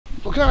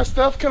What kind of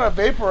stuff can I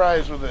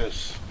vaporize with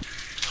this?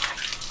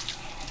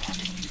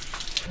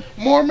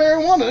 More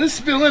marijuana is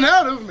spilling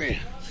out of me.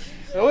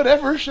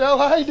 Whatever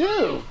shall I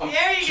do?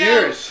 There you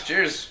Cheers. go.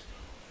 Cheers.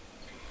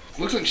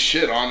 Looks like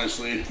shit,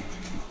 honestly.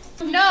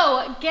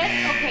 No,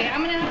 okay,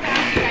 I'm gonna have to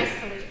ask you guys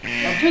to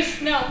leave. I'm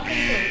just... No,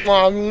 please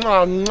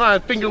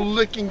leave. Finger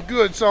licking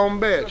good, son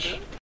of a bitch.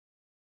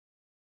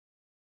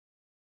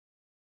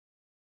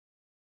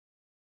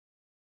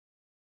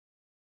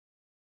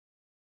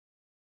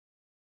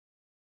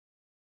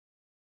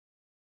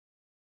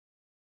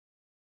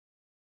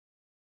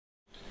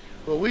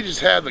 Well, we just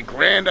had the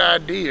grand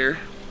idea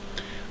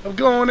of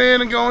going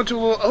in and going to a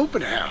little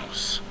open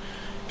house.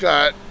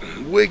 Got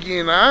Wiggy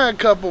and I, a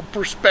couple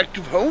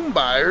prospective home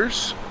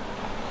buyers.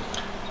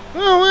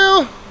 Oh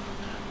well,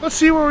 let's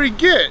see where we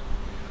get.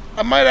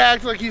 I might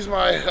act like he's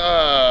my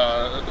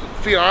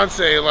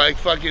fiance like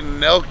fucking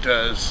Nelk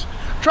does.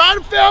 Try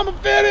to film a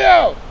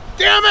video!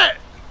 Damn it!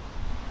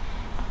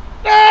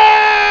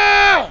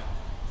 Ah!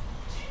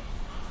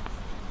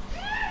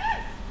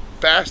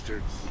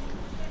 Bastards.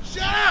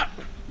 Shut up!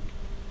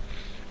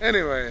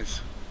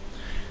 Anyways,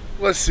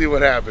 let's see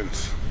what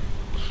happens.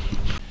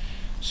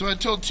 So I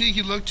told Tiki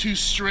he looked too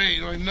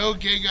straight. Like, no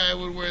gay guy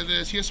would wear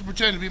this. He has to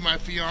pretend to be my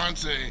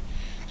fiance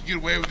to get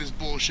away with this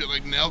bullshit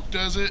like Nelk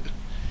does it.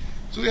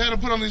 So we had to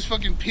put on these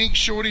fucking pink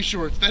shorty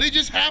shorts that he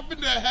just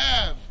happened to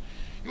have.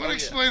 You want to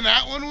explain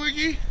that one,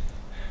 Wiggy?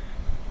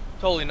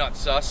 Totally not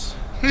sus.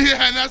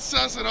 Yeah, not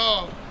sus at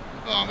all.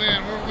 Oh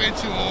man, we're way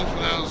too old for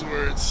those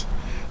words.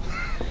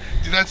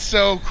 Dude, that's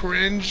so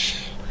cringe.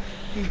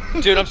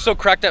 Dude, I'm so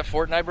cracked at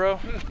Fortnite, bro.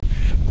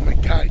 Oh my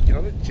god, get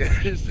all the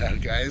genders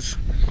out, guys.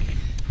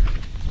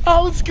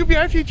 Oh, this could be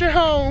our future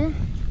home.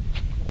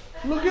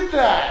 Look at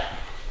that.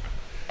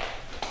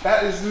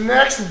 That is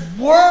next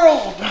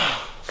world.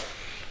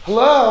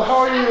 Hello, how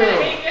are you?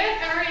 Hey, good,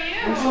 how are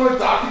you? We just want to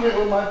document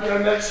what might be our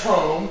next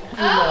home.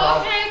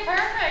 Oh, okay,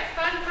 perfect.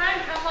 Fun time,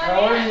 come on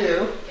How in. are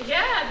you?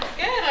 Yeah, it's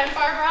good. I'm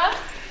Barbara.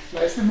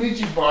 Nice to meet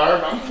you,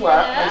 Barb. I'm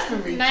Flat. Yeah. Nice to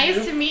meet you.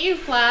 Nice to meet you,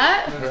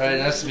 Flat. All right,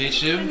 nice to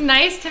meet you.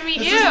 Nice to meet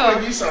This you. is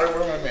Wiggy. Sorry,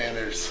 where are my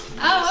manners?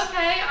 Oh,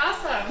 okay,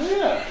 awesome.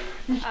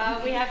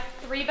 Yeah. We have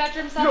 3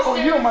 bedrooms upstairs. No, oh,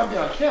 you don't mind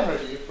being on camera,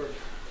 do you?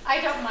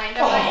 I don't mind.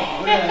 Oh,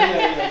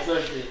 yeah,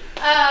 exactly.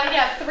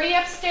 Yeah, 3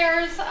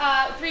 upstairs,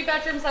 3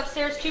 bedrooms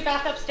upstairs, 2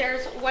 bath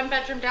upstairs, 1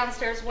 bedroom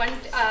downstairs, 1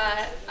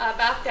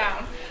 bath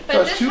down. But So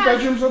this it's 2 has,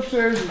 bedrooms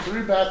upstairs and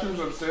 3 bathrooms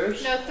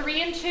upstairs? No,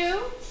 3 and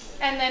 2,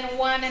 and then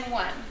 1 and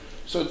 1.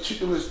 So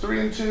it was 3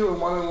 and 2 and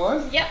 1 and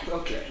 1? Yep.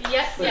 Okay.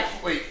 Yes, Wait,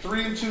 yes. wait,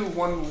 3 and 2,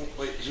 1.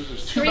 Wait, so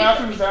there's 2 3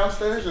 bathrooms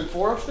downstairs and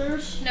 4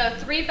 upstairs? No,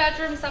 3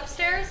 bedrooms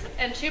upstairs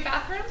and 2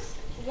 bathrooms,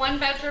 1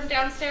 bedroom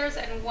downstairs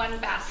and 1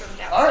 bathroom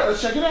downstairs. All right,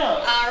 let's check it out.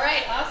 All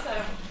right,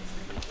 awesome.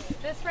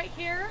 This right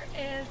here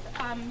is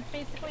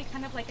basically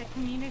kind of like a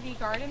community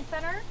garden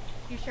center.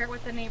 You share it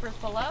with the neighbors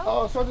below.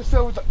 Oh, so to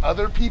sell with the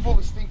other people,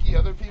 the stinky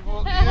other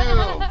people?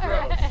 Ew,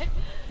 gross.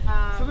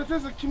 So this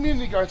is a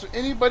community garden, so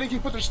anybody can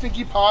put their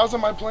stinky paws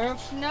on my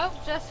plants? Nope,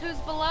 just who's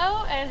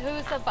below and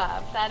who's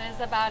above. That is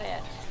about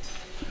it.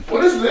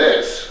 What is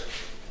this?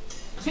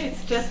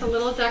 It's just a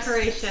little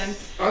decoration.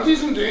 Aren't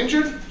these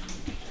endangered?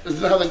 Is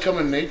that how they come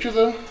in nature,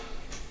 though?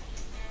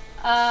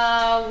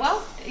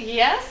 Well,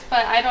 yes,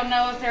 but I don't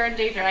know if they're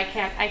endangered. I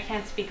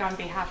can't speak on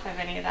behalf of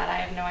any of that. I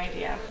have no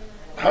idea.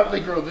 How do they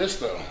grow this,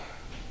 though?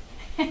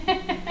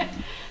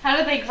 How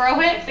do they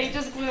grow it? They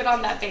just glue it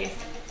on that base.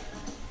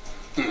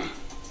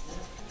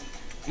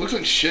 Looks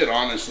like shit,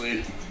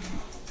 honestly.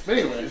 But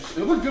anyways,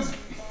 it looked good.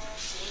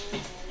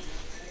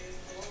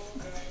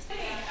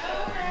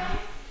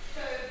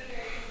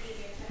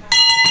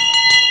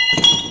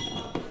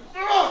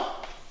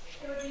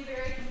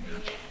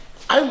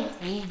 I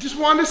just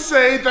wanted to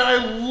say that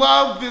I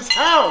love this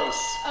house.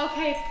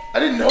 Okay. I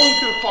didn't know it was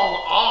going to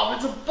fall off.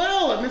 It's a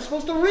bell. I'm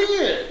supposed to ring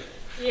it.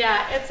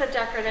 Yeah, it's a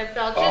decorative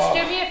bell. Just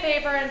do me a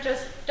favor and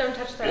just don't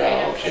touch their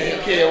items.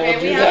 Okay, we'll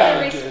do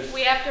that.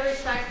 We have to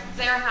respect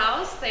their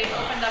house. They've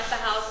opened up the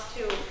house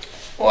to.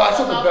 Well, I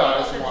saw the allow bell.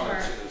 I people just to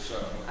wanted tour. to, so.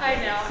 I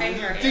know, I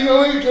heard you.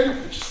 Ding-a-ling,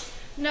 just.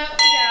 No,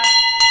 yeah.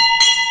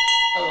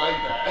 I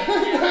like that.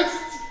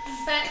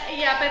 But,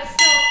 yeah, but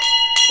still.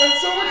 That's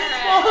so much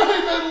fun.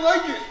 I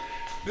like it.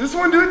 This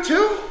one do it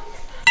too?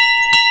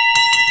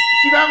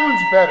 See, that one's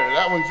better.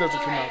 That one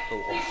doesn't come out the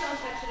wall. Please don't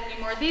touch it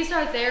anymore.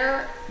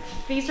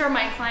 These are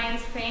my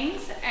clients'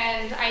 things,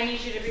 and I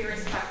need you to be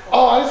respectful.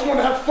 Oh, I just want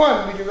to have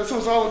fun because that's what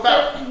it's all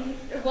about.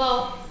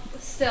 Well,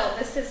 still,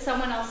 this is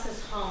someone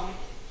else's home.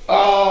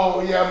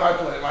 Oh, yeah, my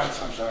plate. I'm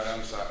sorry. My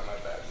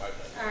bad.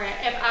 All right.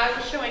 If I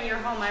was showing your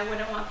home, I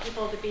wouldn't want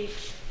people to be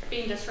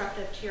being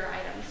disruptive to your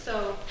items.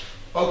 So.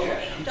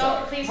 Okay. Please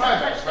don't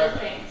touch their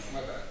things.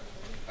 My bad.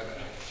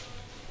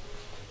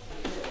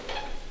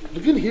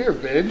 Look in here,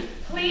 babe.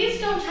 Please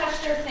don't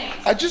touch their things.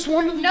 I just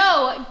wanted to...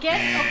 No,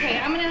 okay,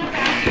 I'm gonna have to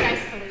ask you guys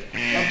to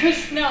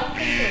leave. No,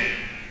 please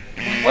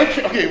leave. What?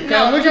 Okay,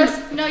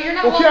 No, you're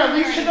not welcome. welcome Okay, at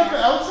least here check out the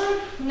outside?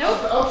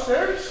 Nope. The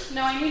upstairs?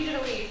 No, I need you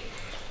to leave.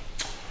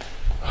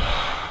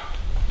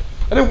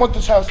 I didn't want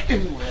this house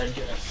anyway, I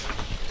guess.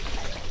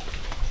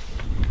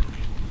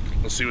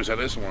 Let's see what's at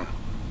this one.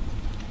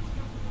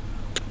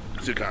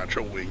 Let's see what kind of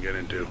trouble we can get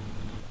into.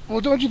 Well,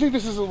 don't you think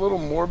this is a little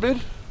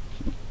morbid?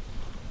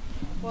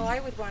 Well, I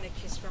would want a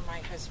kiss from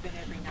my husband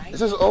every night. It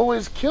says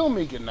always kill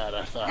me goodnight,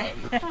 I thought.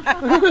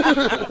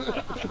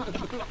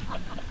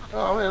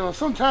 Oh man, well,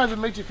 sometimes it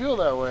makes you feel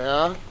that way,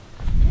 huh?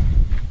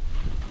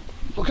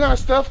 What kind of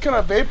stuff can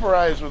I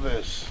vaporize with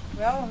this?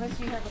 Well, unless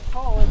you have a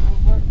coal, it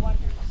will work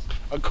wonders.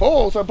 A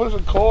coal? So I put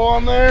some coal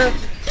on there?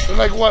 And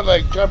like what?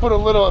 Like, can I put a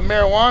little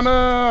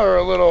marijuana or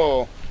a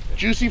little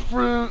juicy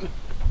fruit?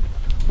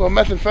 A little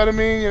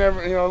methamphetamine, you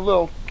know, a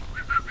little...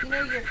 You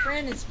know, your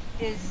friend is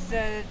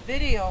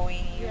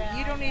videoing you. Yeah,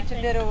 You don't need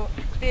to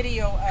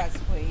video us,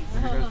 please.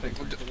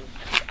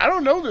 I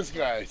don't know this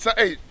guy. So,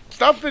 hey,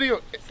 stop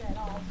videotaping.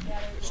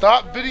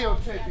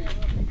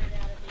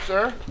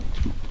 Sir?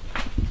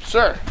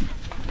 Sir?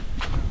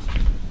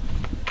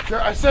 Sir,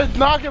 I said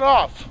knock it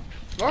off.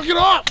 Knock it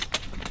off.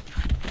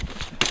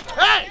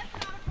 Hey!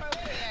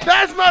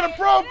 That's not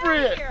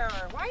appropriate.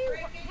 Why are you?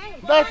 Hey,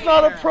 That's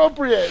not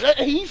appropriate.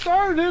 He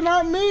started it,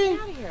 not me. Get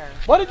out of here.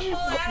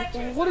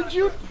 What did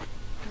you?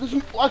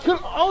 I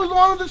always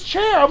wanted this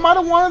chair. I might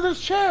have wanted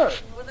this chair.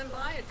 Well, then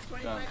buy it.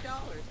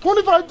 It's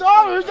 $25.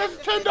 $25? That's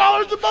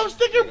 $10 above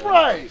sticker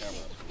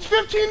price. It's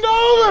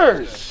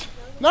 $15.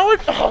 Now we're,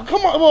 oh,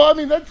 come on. Well, I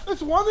mean,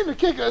 that's one thing to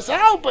kick us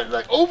out, but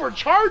like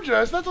overcharge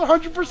us, that's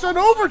 100%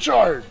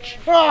 overcharge.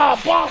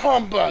 Ah, bah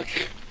humbug.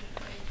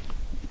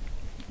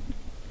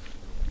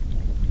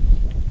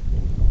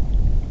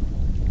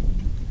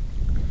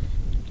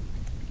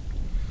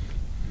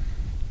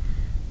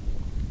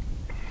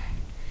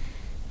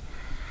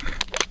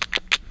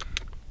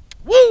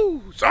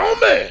 Woo! Son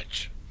of a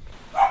bitch!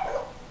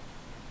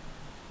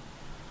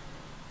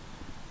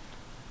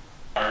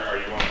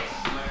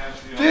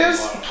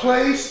 This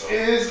place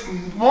is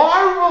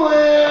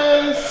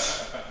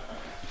marvelous!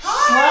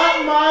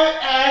 Slap my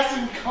ass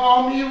and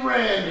call me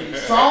Randy.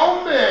 Son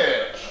of a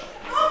bitch!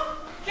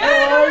 Good,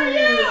 how are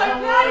you?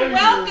 I'm Patty,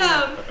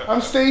 welcome.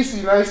 I'm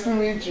Stacy, nice to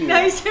meet you.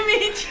 Nice to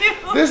meet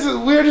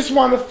you. We just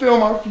want to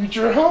film our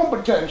future home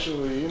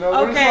potentially, you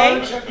know, we just Okay.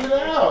 want to check it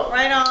out.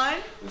 Right on.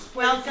 This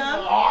place is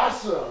Welcome.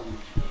 awesome.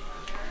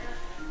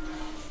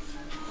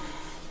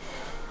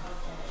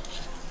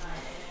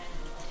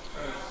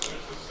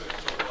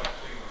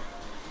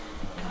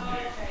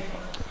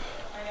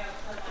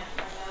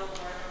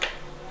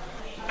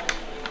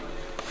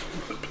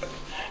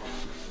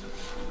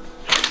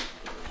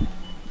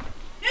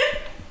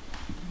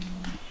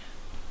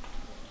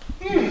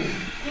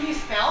 Can you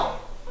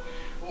smell?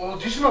 Well,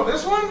 do you smell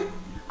this one?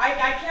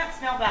 I can't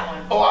smell that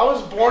one. Oh, I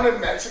was born in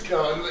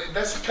Mexico, and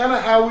that's kind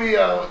of how we,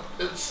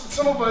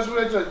 some of us, we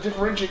like to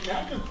differentiate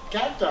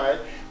cacti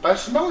by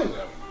smelling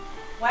them.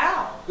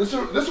 Wow. This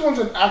one's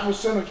an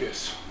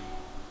Aphrocenicus.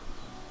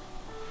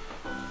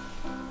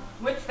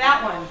 What's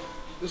that one?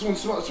 This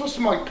one's it's supposed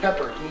to smell like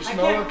pepper. Can you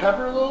smell can't- the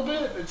pepper a little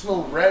bit? It's a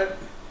little red.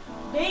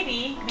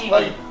 Maybe.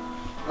 Like,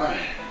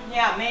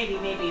 Yeah, maybe.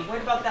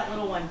 What about that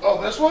little one?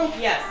 oh, this one?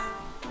 Yes.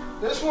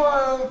 This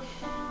one?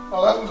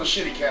 Oh, that one's a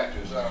shitty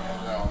cactus. I don't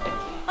know that one.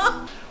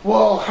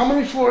 Well, how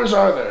many floors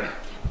are there?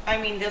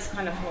 I mean this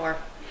kind of floor.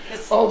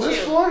 This This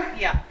floor?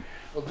 Yeah.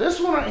 Well, this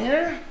one right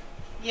here?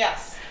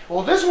 Yes.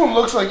 Well, this one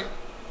looks like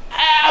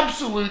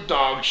absolute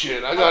dog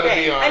shit. I gotta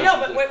be honest. I know,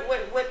 with but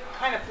you. what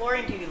kind of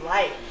flooring do you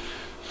like?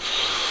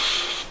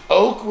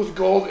 Oak with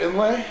gold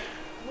inlay.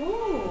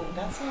 Ooh,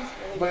 that sounds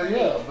really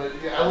But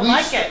pretty. at I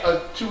least like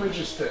it. 2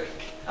 inches thick.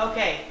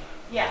 Okay.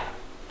 Yeah.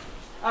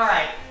 All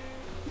right.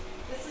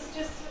 This is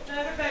just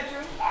another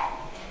bedroom.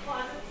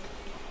 Closet.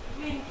 I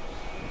mean,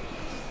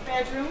 just a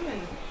bedroom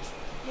and,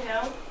 you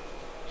know.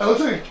 I would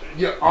think,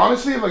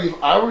 honestly, like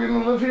if I were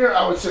gonna live here,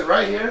 I would sit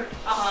right here.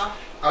 Uh-huh.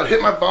 I'd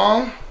hit my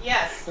bong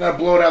Yes. and I'd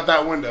blow it out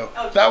that window.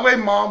 Oh. That way,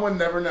 mom would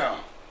never know.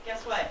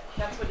 Guess what?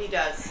 That's what he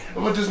does.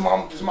 But does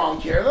mom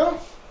care though?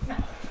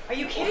 Are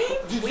you kidding?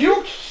 Did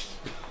you?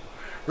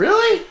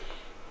 Really?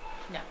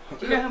 No.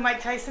 Do you know who Mike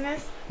Tyson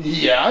is?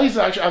 Yeah,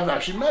 I've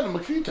actually met him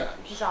a few times.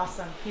 He's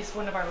awesome. He's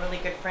one of our really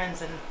good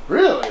friends, and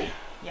Really?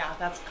 yeah,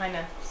 that's kind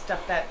of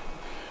stuff that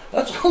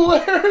That's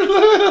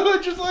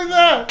hilarious. Just like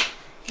that.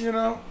 You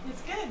know?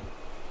 it's good.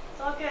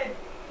 It's all good.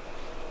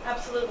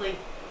 Absolutely.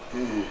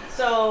 Mm.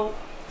 So,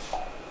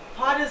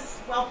 pot is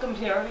welcomed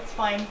here. It's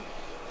fine.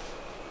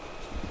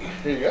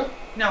 Here you go.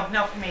 No,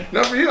 not for me.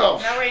 Not for you.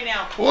 Not right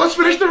now. Well, let's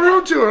finish the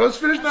room tour. Let's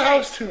finish the Okay.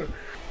 house tour.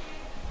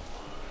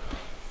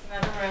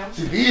 Another room.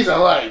 See, these I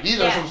like. These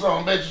are Yeah. some son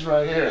of bitches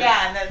right here.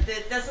 Yeah, and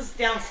this is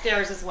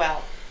downstairs as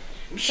well.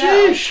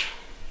 Sheesh.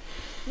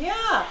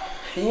 Yeah.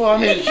 Well, I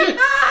mean, shit.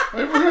 If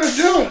we're gonna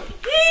do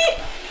it,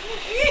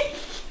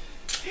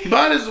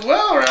 might as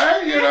well,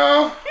 right? You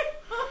know.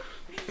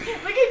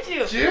 Look at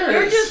you. Cheers.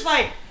 You're just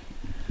like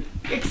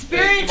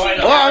experiencing.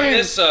 Well, I mean,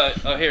 This, oh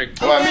here.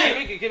 Well, I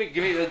Okay. mean,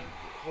 Give me the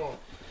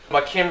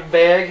my camera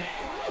bag.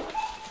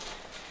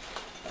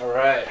 All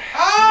right.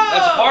 Oh.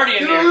 That's a party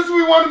in you know, here. this is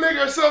we want to make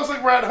ourselves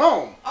like we're at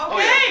home. Okay. Oh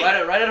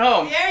yeah, right at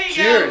home. There you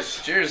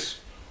Cheers. Cheers.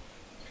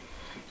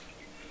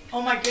 go.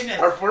 Oh my goodness.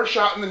 Our first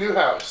shot in the new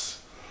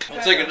house.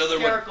 I'll take another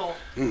one. Hysterical.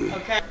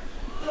 Okay.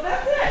 So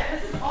that's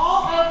said, this is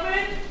all open.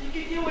 You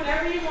can do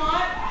whatever you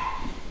want.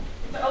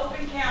 It's an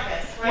open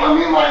canvas, right? Well, I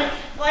mean,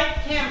 like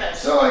canvas.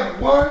 So like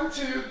 1,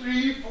 2,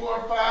 3,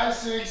 4, 5,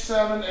 6,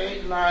 7,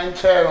 8, 9,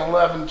 10,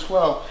 11,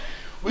 12.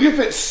 We can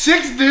fit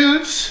 6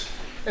 dudes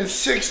and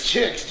 6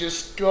 chicks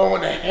just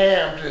going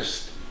ham,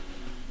 just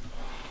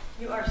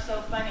You are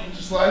so funny.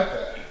 just like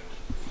that.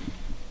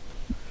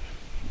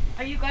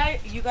 Are you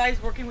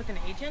guys working with an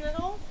agent at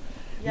all?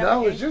 You have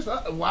No, an it's just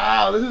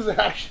wow. This is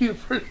actually a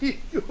pretty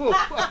cool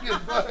fucking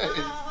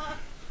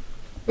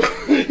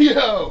place.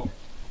 Yo,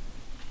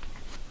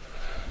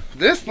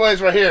 this place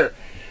right here,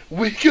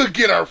 we could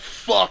get our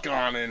fuck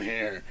on in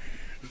here.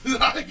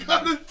 I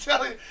gotta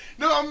tell you.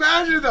 No,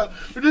 imagine though.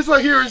 We're just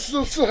like here. It's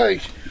just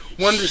like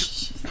one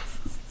just.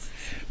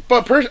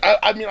 But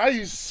I mean, I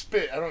use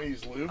spit. I don't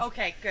use lube.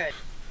 Okay, good.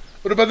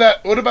 What about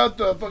that? What about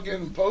the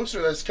fucking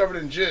poster that's covered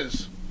in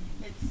jizz?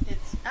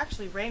 It's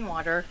actually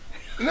rainwater.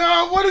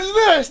 No, what is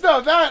this? No,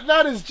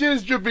 that is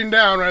jizz dripping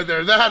down right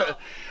there. That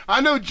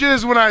I know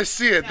jizz when I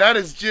see it. That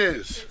is jizz.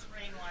 It's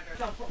rainwater.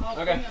 So I'll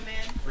Okay. bring them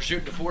in. We're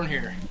shooting to 4 in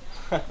here.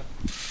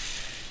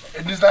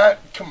 And does that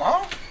come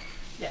off?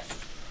 Yes.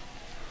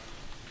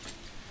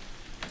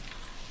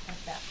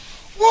 Like that.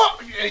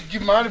 What? Hey, do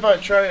you mind if I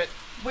try it?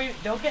 Wait,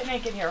 don't get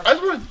naked here. I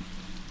just want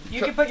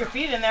You can put your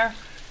feet in there.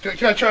 to.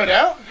 Can I try it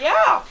out?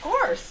 Yeah, of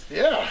course.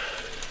 Yeah.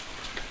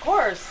 Of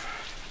course.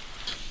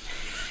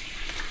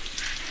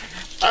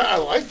 I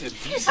liked it.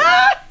 Decent.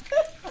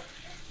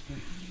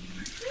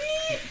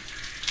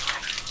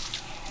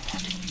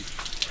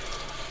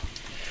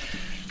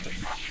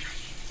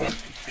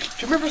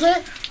 Come here for a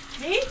second.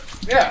 Me?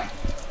 Yeah.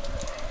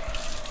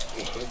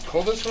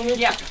 Hold this for me.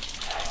 Yeah.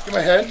 Get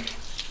my head.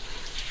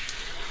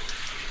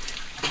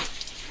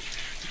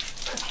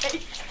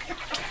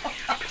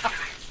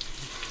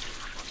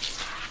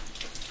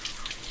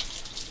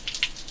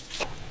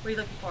 What are you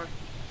looking for?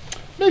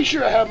 Make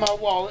sure I have my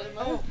wallet in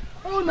there.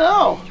 Oh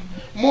no!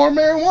 More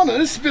marijuana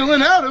is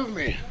spilling out of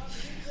me.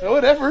 So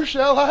whatever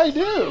shall I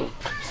do?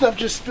 Stuff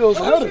just spills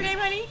What out was of your me. name,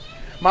 honey?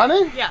 My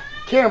name? Yeah.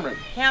 Cameron.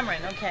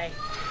 Cameron, okay.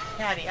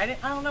 Patty. I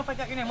don't know if I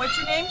got your name. What's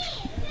your name?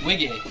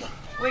 Wiggy.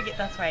 Wiggett,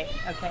 that's right.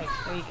 Okay,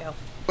 there you go.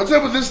 What's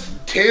up with this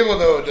table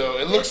though?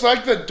 It looks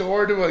like the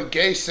door to a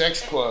gay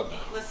sex club.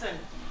 Listen,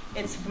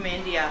 it's from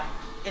India.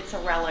 It's a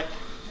relic.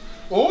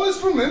 Oh, it's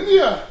from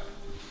India.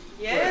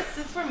 Yes,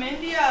 it's from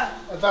India.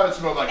 I thought it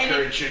smelled like And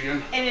curry it-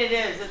 chicken. And it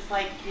is. It's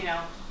like, you know,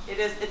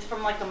 it's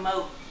from like a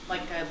moat.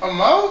 Like a... A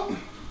moat?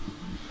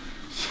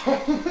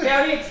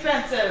 Very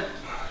expensive.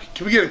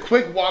 Can we get a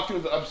quick walk through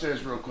the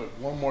upstairs real quick?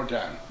 One more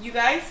time. You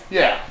guys?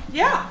 Yeah.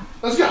 Yeah.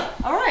 Let's go.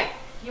 All right.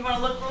 You want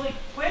to look really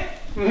quick?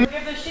 Mm-hmm. Look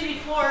at those shitty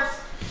floors.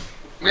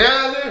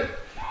 Yeah,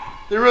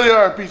 they really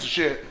are a piece of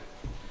shit.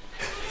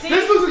 See?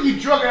 This looks like you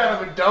drug it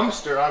out of a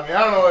dumpster. I mean,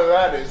 I don't know what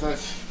that is.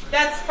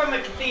 That's from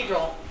a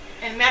cathedral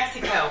in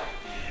Mexico.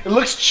 It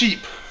looks cheap.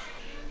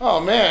 Oh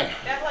man.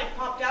 That like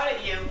popped out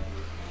at you.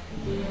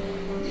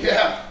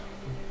 Yeah.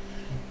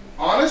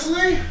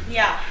 Honestly,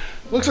 Yeah.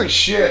 looks like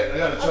shit. I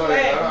gotta tell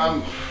Okay.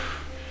 you.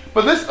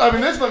 But this, I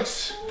mean, this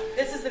looks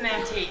This is an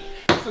antique.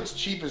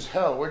 cheap as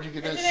hell. Where'd you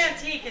get It's this? an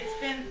antique. It's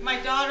been my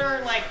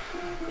daughter. Like,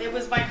 it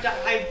was my.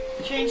 I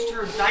changed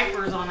her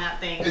diapers on that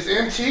thing. Is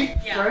antique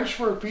Yeah. French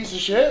for a piece of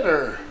shit,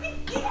 or?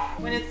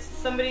 When it's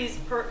somebody's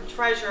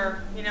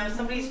treasure, you know,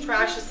 somebody's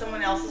trash is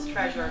someone else's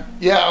treasure.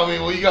 Yeah, I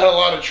mean, well, you got a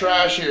lot of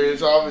trash here.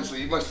 It's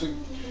obviously you must.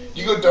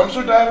 You go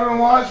dumpster diving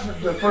a lot for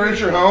the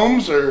furniture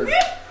homes, or?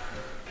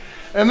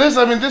 And this,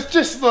 I mean, this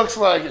just looks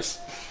like it's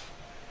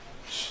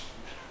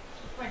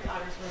My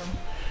daughter's room.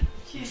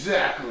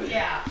 exactly.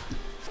 Yeah.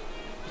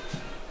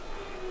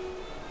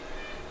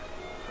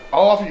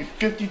 I'll offer you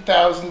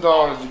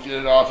 $50,000 to get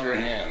it off your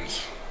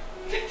hands.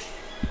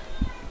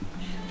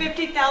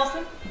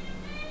 50,000.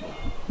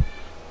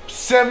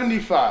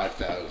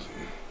 75,000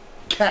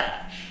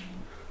 cash.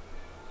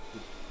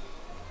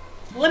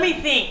 Let me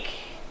think.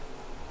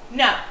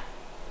 No.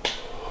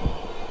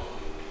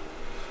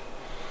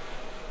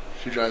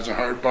 She drives a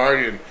hard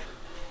bargain.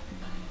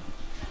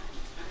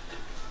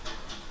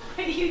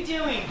 What are you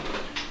doing?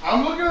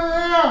 I'm looking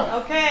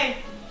around. Okay.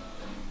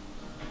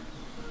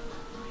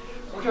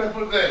 Where can I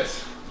put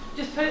this?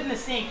 Just put it in the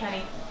sink,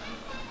 honey.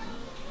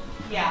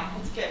 Yeah,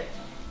 it's good.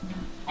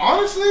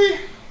 Honestly,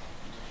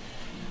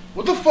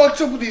 what the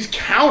fuck's up with these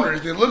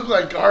counters? They look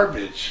like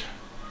garbage.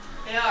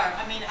 They are.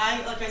 I mean,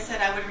 like I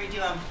said, I would redo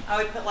them. I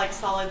would put like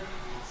solid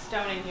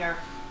stone in here.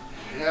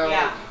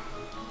 Yeah.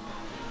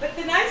 But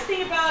the nice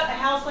thing about a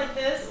house like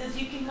this is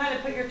you can kind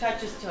of put your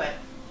touches to it.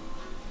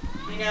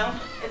 You know,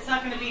 it's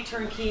not going to be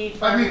turnkey.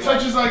 For I mean, everyone.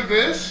 touches like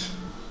this,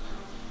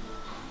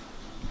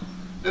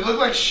 they look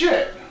like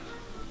shit.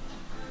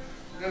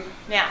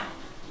 Now,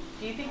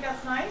 do you think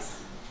that's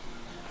nice?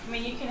 I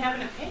mean, you can have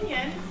an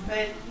opinion,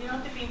 but you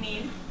don't have to be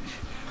mean,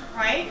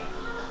 right?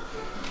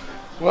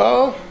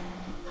 Well,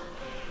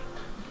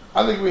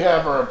 I think we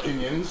have our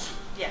opinions.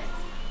 Yes.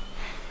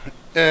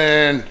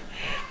 And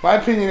my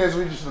opinion is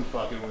we just been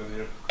fucking with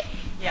you.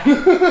 Yeah.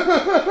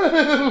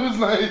 It was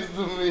nice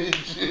to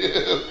meet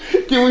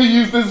you. Can we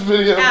use this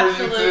video for YouTube?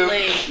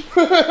 Absolutely.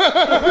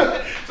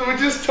 So we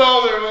just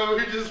told her, but we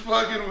were just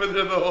fucking with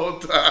her the whole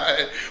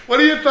time. What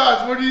are your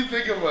thoughts? What do you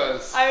think of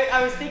us?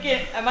 I was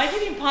thinking, am I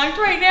getting punked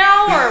right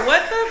now, or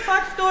what the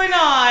fuck's going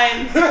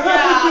on?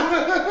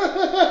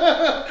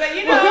 Yeah. But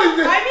you know,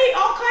 I meet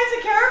all kinds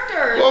of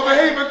characters. Well, but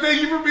hey, but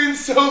thank you for being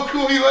so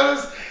cool. You let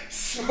us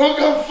smoke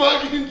a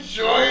fucking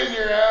joint in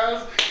your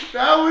house.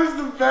 That was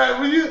the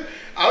best.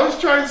 I was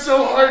trying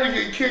so hard to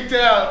get kicked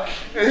out,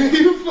 and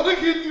you went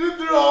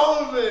through all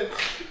of it.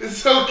 It's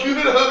so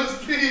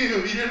kudos to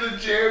you. You're the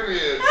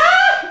champion. I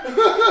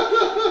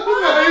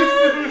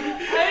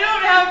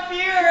don't have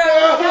fear.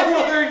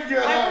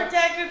 I'm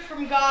protected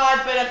from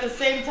God, but at the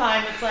same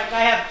time, it's like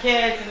I have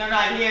kids and they're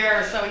not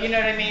here, so you know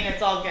what I mean?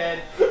 It's all good.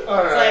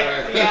 All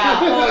right. Like, yeah,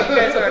 oh, you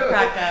guys are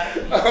cracked up.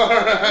 All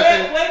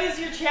right. What is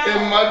your channel?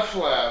 And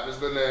Mudflap is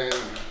the name.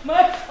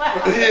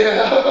 Mudflap.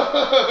 Yeah.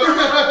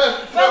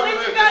 Well, at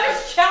least you got a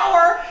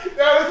shower.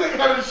 Yeah, at least I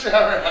got a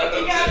shower out of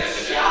it. You got a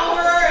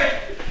shower and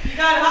you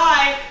got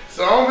high.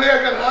 So, I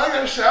got high, I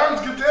got a shower,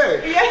 it's a good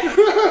day.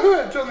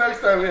 Yeah. Until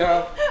next time,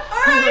 yeah.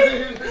 All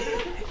right.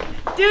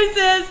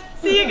 Deuces.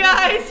 See you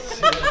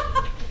guys.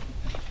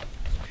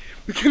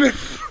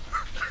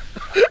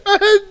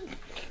 I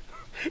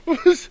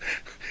was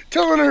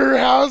telling her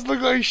house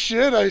looked like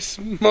shit. I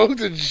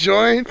smoked a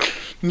joint.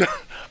 No,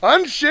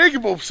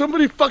 unshakable.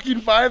 Somebody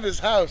fucking buy this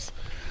house.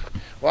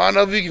 Well, I don't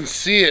know if you can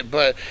see it,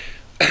 but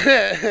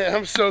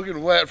I'm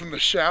soaking wet from the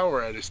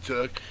shower I just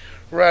took.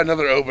 We're at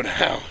another open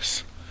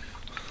house.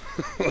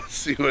 Let's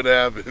see what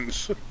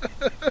happens.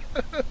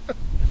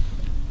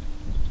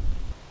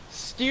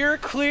 Steer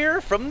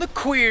clear from the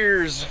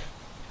queers.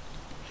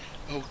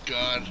 Oh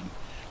God. I'm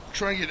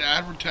trying to get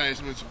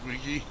advertisements,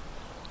 Wiki.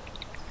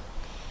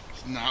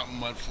 It's not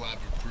Mudflap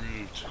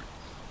approved.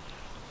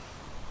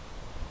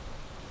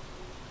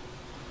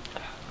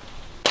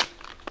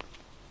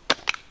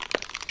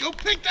 Go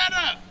pick that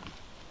up!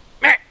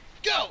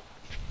 Go!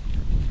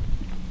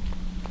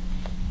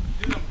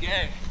 Dude, I'm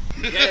gay.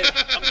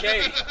 I'm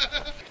gay.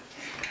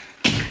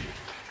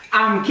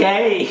 I'm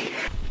gay.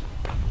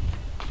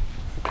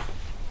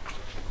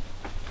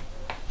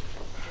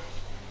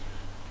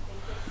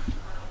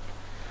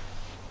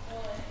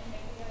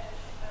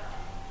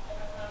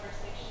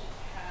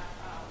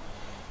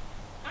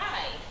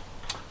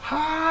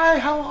 Hi,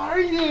 how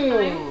are you?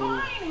 I'm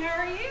fine, how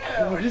are you?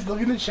 We're just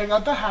looking to check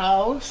out the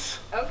house.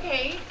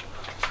 Okay.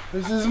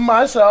 This is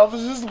myself,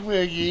 this is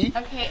Wiggy.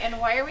 Okay, and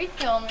why are we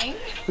filming?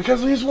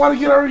 Because we just want to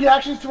get our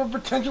reactions to a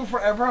potential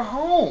forever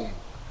home.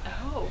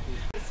 Oh.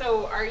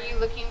 So are you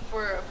looking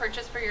for a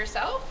purchase for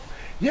yourself?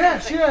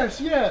 Yes,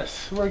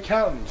 yes. We're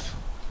accountants.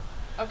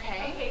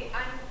 Okay. Okay,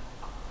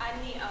 I'm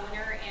the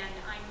owner and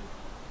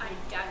I'm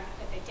done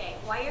for the day.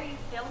 Why are you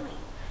filming?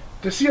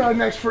 To see our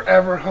next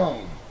forever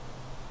home.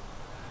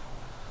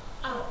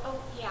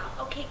 Oh yeah.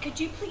 Okay, could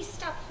you please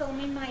stop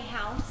filming my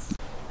house?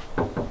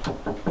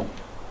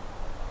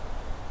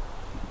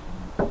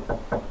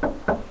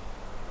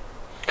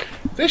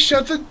 They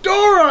shut the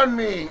door on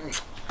me.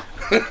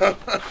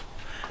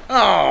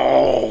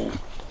 Oh.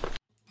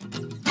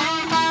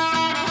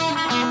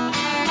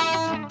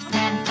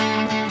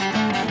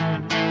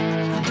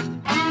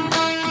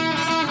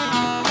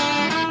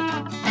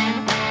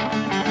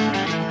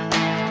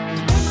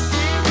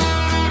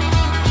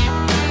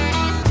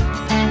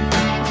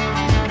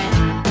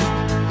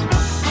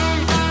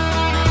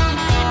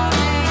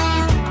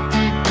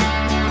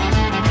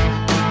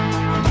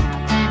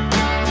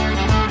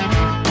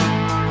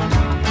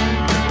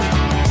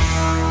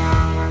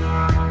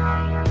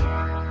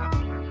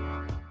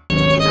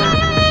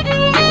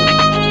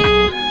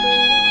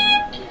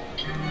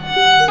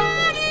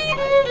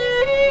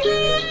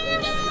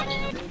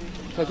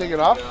 Can I take it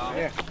off?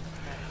 Yeah.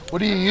 What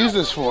do you use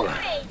this for?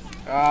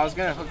 I was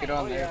gonna hook it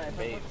on there for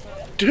bait.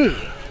 Dude,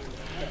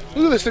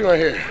 look at this thing right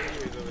here.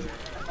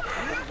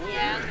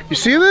 You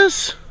see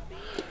this?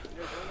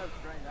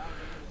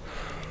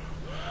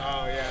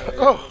 Oh yeah.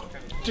 Oh,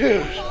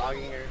 dude.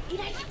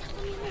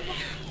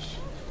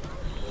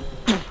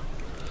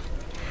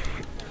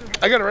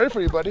 I got it ready for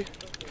you, buddy.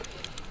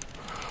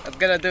 I was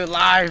gonna do it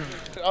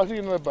live. I'll take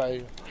another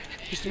bite.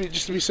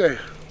 Just to be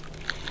safe.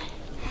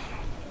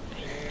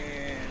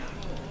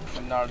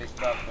 Some gnarly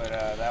stuff, but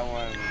that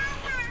one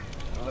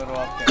a little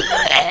up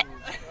there.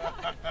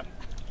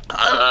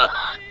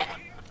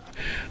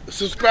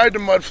 Subscribe to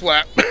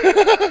Mudflap.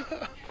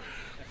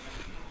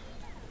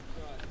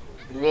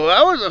 Well,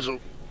 that was awesome.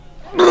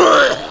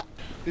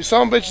 These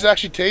some bitches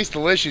actually taste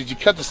delicious. You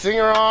cut the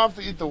stinger off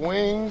to eat the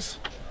wings.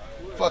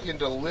 Fucking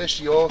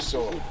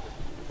delicioso.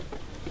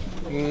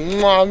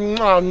 Mwah,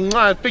 mwah,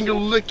 mwah. Finger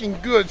licking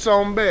good,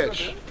 son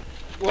bitch.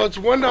 Well, it's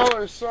 $1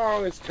 a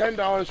song. It's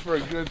 $10 for a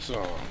good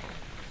song.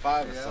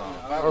 $5 a song.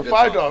 Or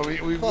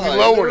 $5. We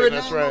lowered it.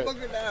 That's right.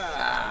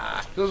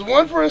 There's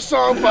one for a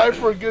song, 5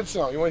 for a good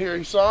song. You want to hear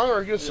a song or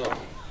a good song?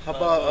 How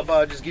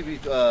about just give you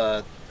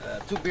 2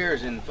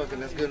 beers and fucking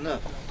that's good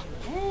enough.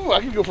 Ooh, I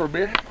can go for a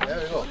beer.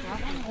 There you go.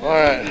 All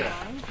right.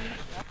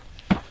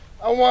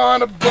 I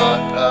want a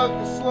butt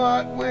ugly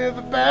slut with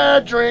a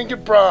bad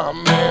drinking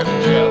problem and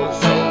a jealous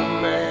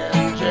old man.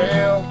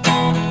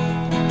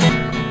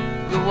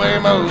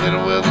 and my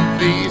little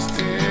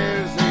wildebeest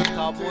is.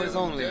 Cowboys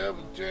only.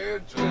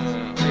 Cheers.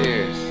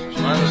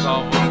 Mine was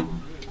awful.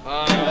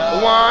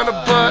 I want a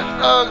butt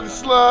ugly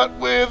slut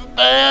with a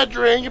bad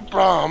drinking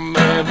problem.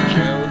 Man,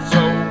 jail, so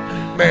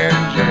man,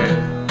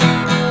 jail.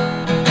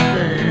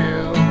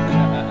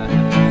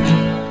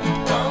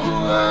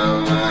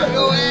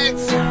 Go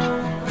X.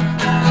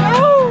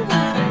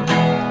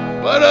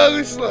 Butt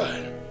ugly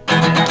slut.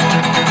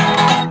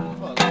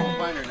 Fuck, I'm gonna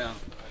find her now.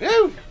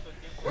 Ew.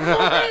 Where's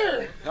my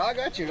beer? I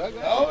got you.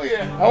 Oh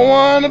yeah. I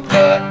want a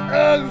butt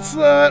ugly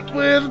slut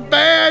with a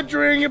bad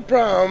drinking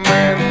problem.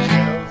 Man,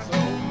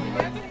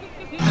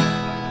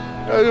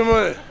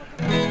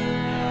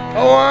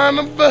 I want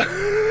a butt.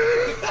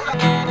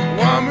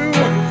 Want me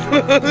one.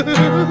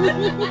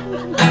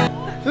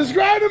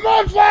 Subscribe to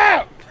my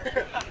flap.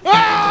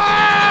 Ah!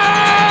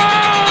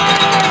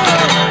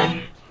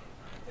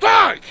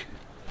 Fuck!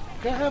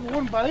 Can I have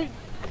one bite?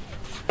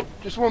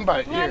 Just one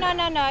bite. No, Here.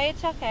 no,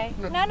 it's okay.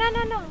 No.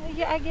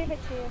 Yeah, I gave it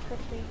to you for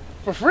free.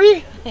 For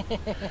free?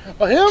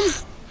 Oh, him?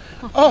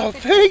 Oh,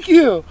 thank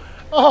you.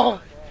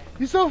 Oh,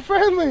 you're so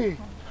friendly.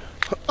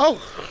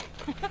 Oh.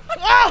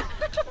 Oh!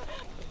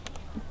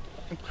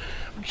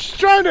 I'm just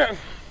trying to.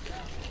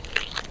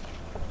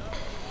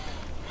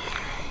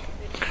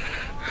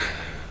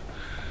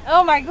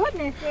 Oh my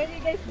goodness, what do you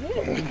guys do?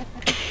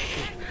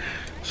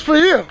 It's for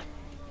you.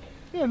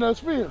 Yeah, no, it's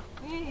for you.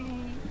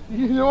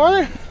 You don't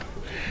want it?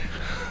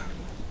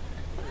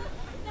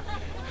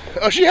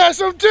 Oh, she has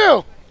some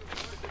too.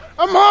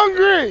 I'm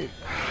hungry.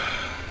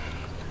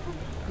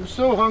 I'm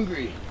so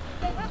hungry.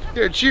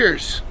 Here,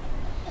 cheers.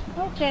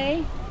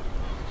 Okay.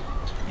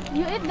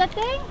 You ate that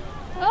thing?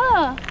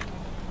 Oh.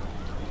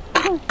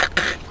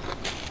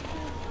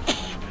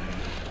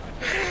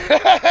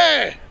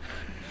 Hey,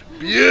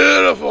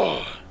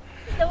 beautiful.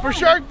 For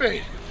shark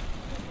bait.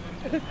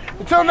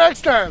 Until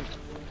next time.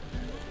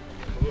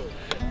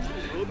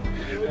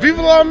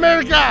 Viva la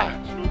America.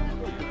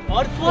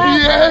 Mud flap?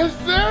 Yes,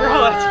 sir.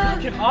 Bro, that's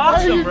fucking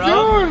awesome, How you bro.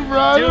 doing,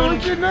 bro? Dude.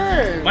 What's your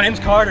name? My name's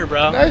Carter,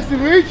 bro. Nice to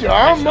meet you.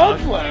 I'm Nice dog.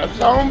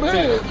 Mudflaps. I'm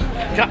big.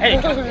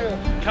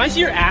 Can I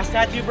see your ass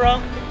tattoo,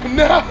 bro?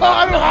 No,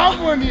 I don't have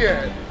one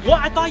yet.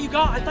 What? I thought you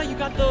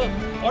got the.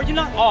 Are you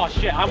not? Oh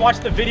shit! I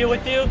watched the video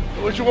with you.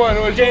 Which one?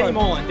 Danny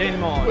Mullen.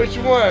 Which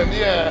one?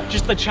 Yeah.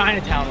 Just the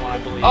Chinatown one, I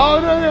believe.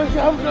 Oh no, I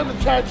haven't got the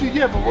tattoo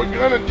yet, but we're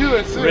gonna do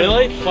it soon.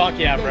 Really? Fuck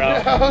yeah,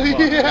 bro. Hell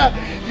yeah.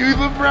 You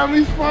live around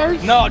these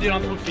parts? No, dude,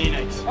 I'm from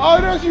Phoenix. Oh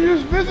no, so you're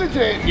just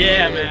visiting.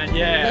 Yeah, man.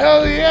 Yeah.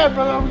 Hell yeah,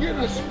 brother. I'm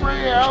getting a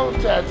spray out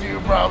tattoo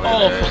probably.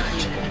 Oh, there.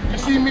 fuck. You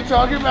see me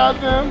talking about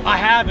them? I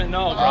haven't,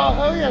 no, bro. Oh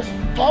hell yes.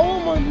 Follow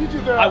them on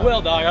YouTube. I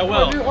will, dog. I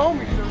will. New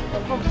homies.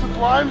 I'm from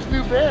Sublime's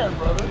new band,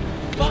 brother.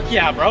 Fuck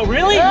yeah, bro.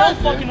 Really? Yeah,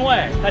 no fucking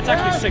way. That's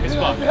actually sick as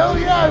fuck. Hell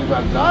yeah, I'm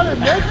glad I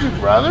met you,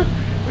 brother.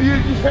 You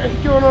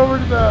going over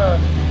to the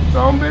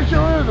zone bitch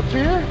over to the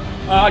pier?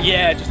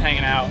 Yeah, just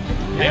hanging out.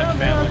 Yeah,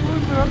 man, that's what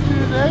we've been up to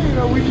today. You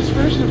know, we just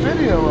finished the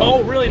video.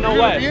 Oh, really? No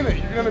way. You're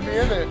gonna be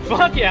in it.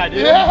 Fuck yeah, dude.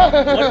 Yeah.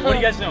 What are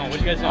you guys doing? What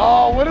you guys doing?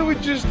 Oh, what did we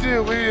just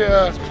do? We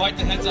Bite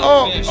the heads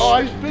off fish.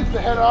 I just bit the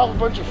head off a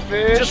bunch of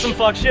fish. Just some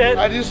fuck shit?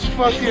 I just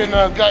fucking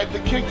got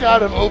kicked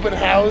out of open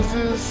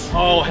houses.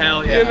 Oh,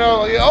 hell yeah. You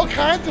know, yeah, all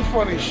kinds of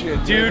funny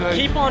shit. Dude, like,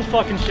 keep on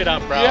fucking shit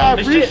up, bro. Yeah, I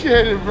The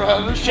appreciate it,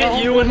 brother.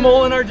 shit you and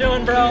Mullen are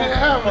doing, bro.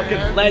 Yeah, fucking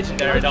man.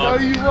 legendary, I'll dog.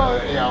 tell you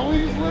what, yeah,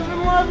 we just live in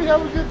life, we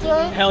have a good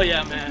time. Hell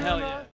yeah, man. Hell yeah.